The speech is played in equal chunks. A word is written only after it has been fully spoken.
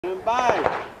Stand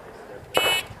by.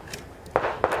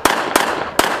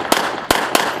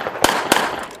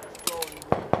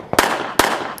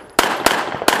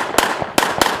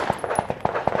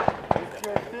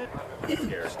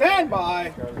 Stand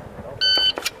by.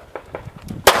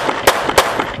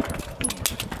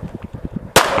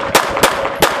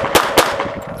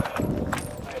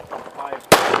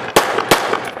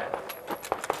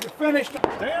 You're finished.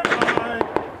 Stand by.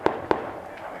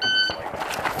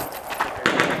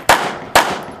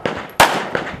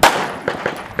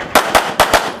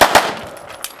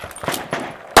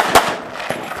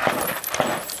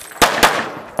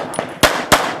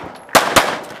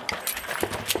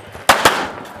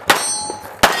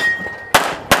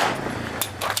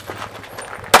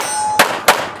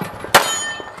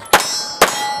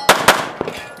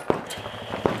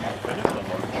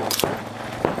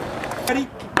 Ready?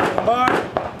 Mark.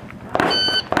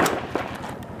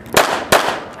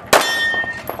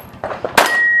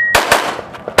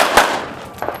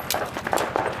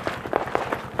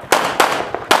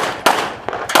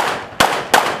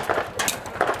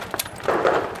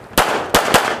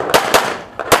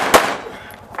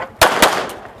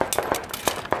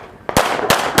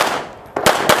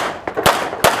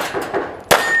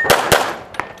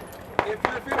 If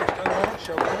you're finished, unload,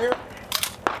 show clear.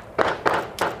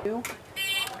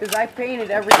 Because I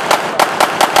painted everything.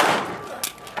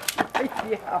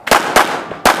 Yeah.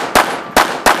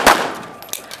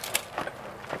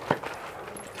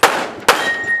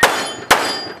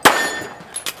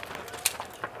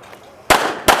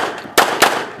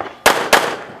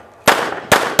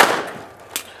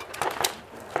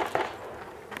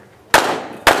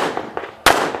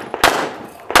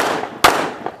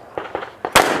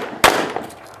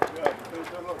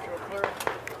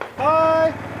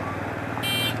 Bye.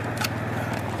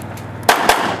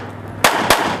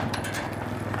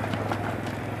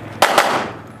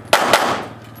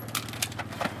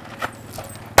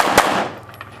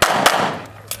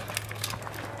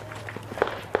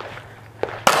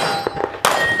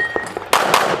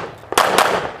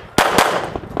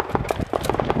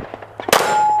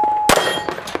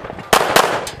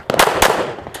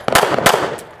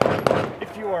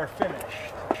 If you are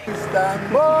finished,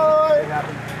 stand by.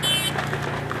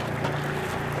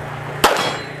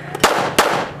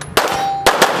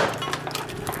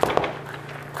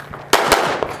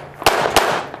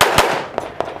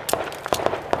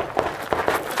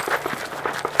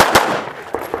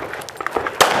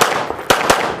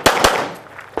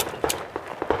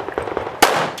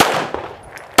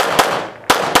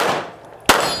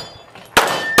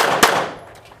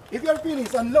 If you're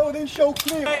finished, unload and show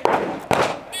clear.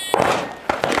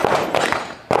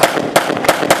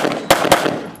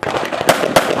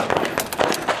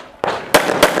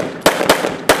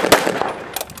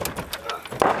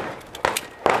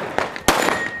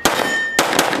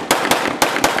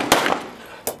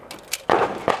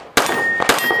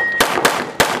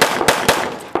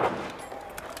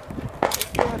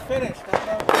 You're finished.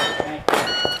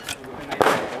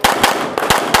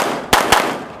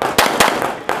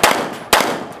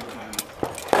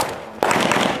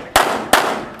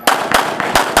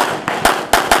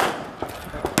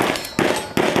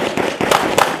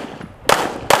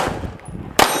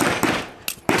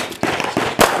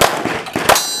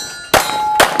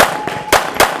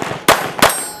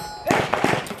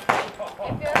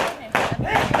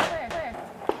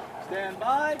 Stand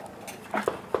by.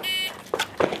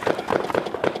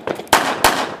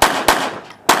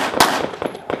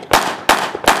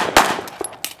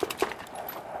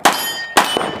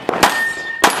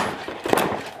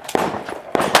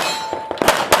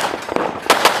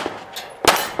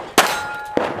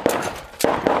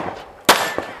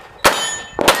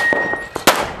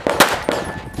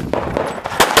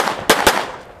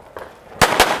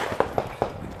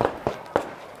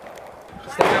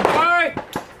 Stand by.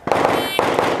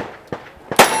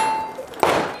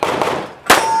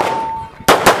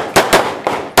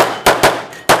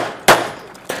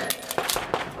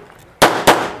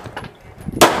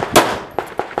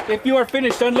 If you are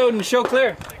finished, unload and show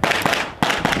clear.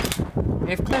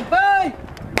 If stand by.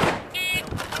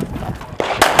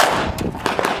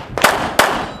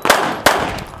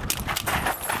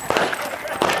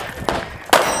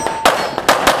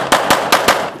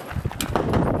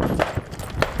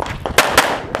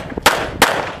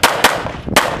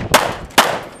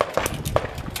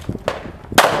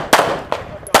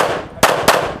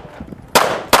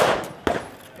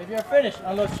 If you're finished,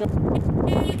 unload show.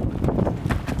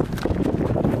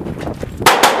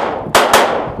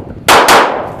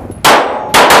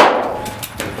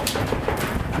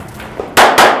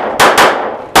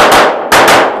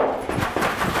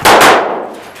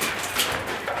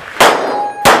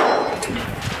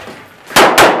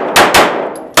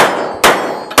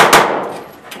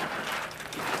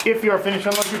 If you are finished,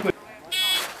 unload your clear.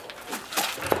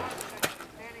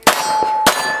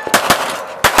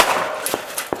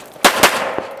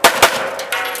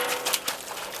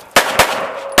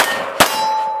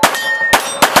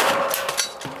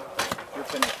 You're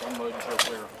finished. Unload and show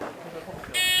clear.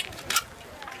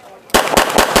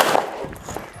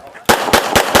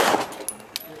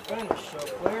 You're finished. Show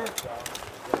clear.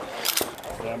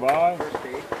 Stand by.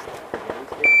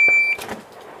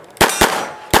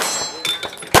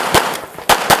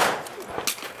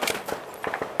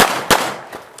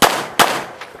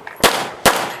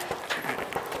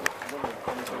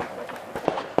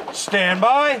 Stand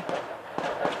by.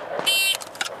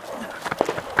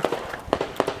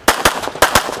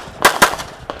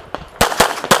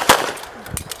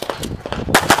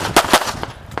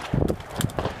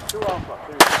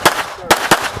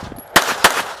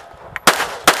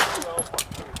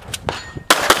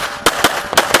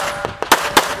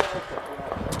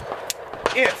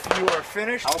 If you are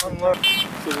finished, unload.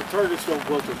 So the targets don't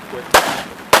blow as quick.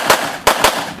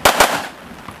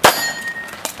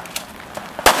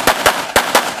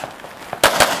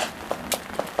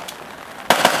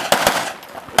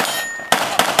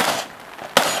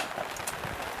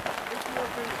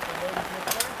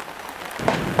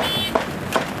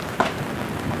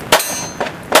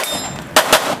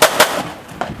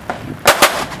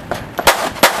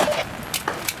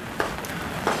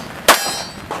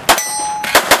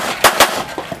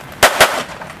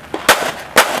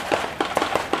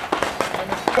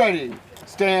 Ready.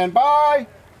 Stand by.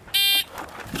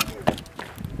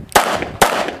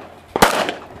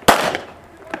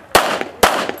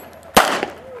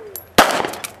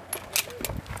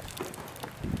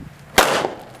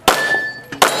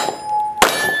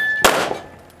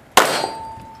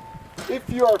 If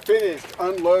you are finished,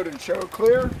 unload and show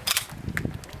clear.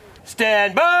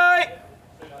 Stand by.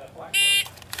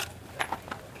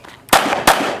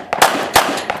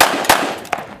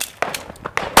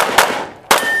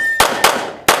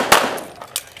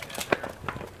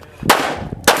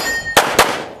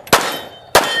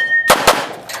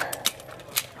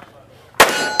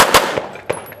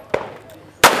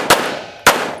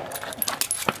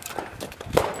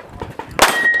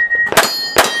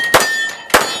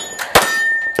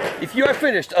 If you are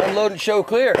finished, unload and show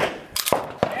clear.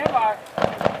 Stand by.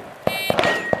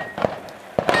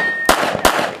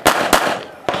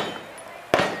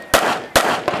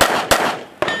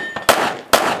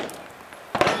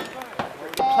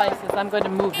 Places. I'm going to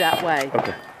move that way.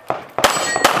 Okay.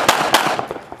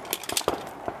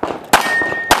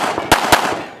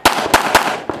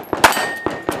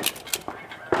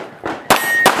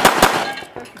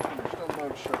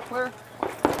 Unload, show clear.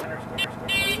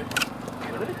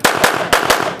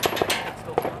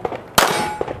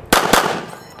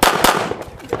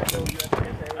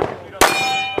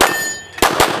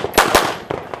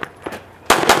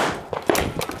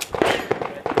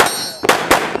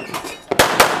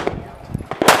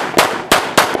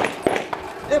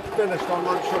 If finished,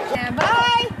 unload, show clear. Stand by.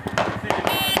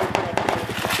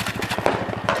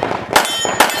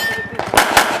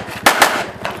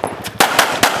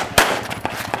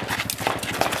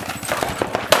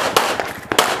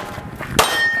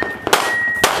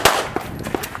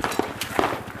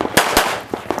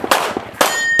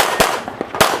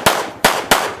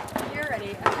 You're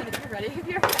ready. You're ready. If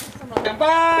you're Stand by.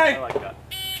 I like that.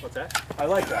 What's that? I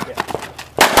like that, yeah.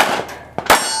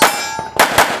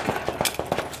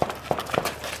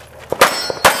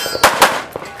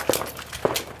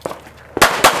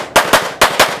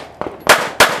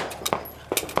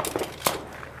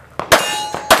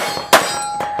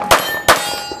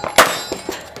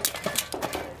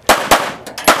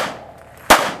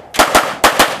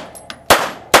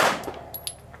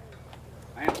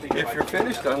 If you're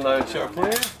finished, unload, show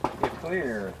clear. Get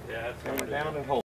clear. Yeah, it's Come down and hold.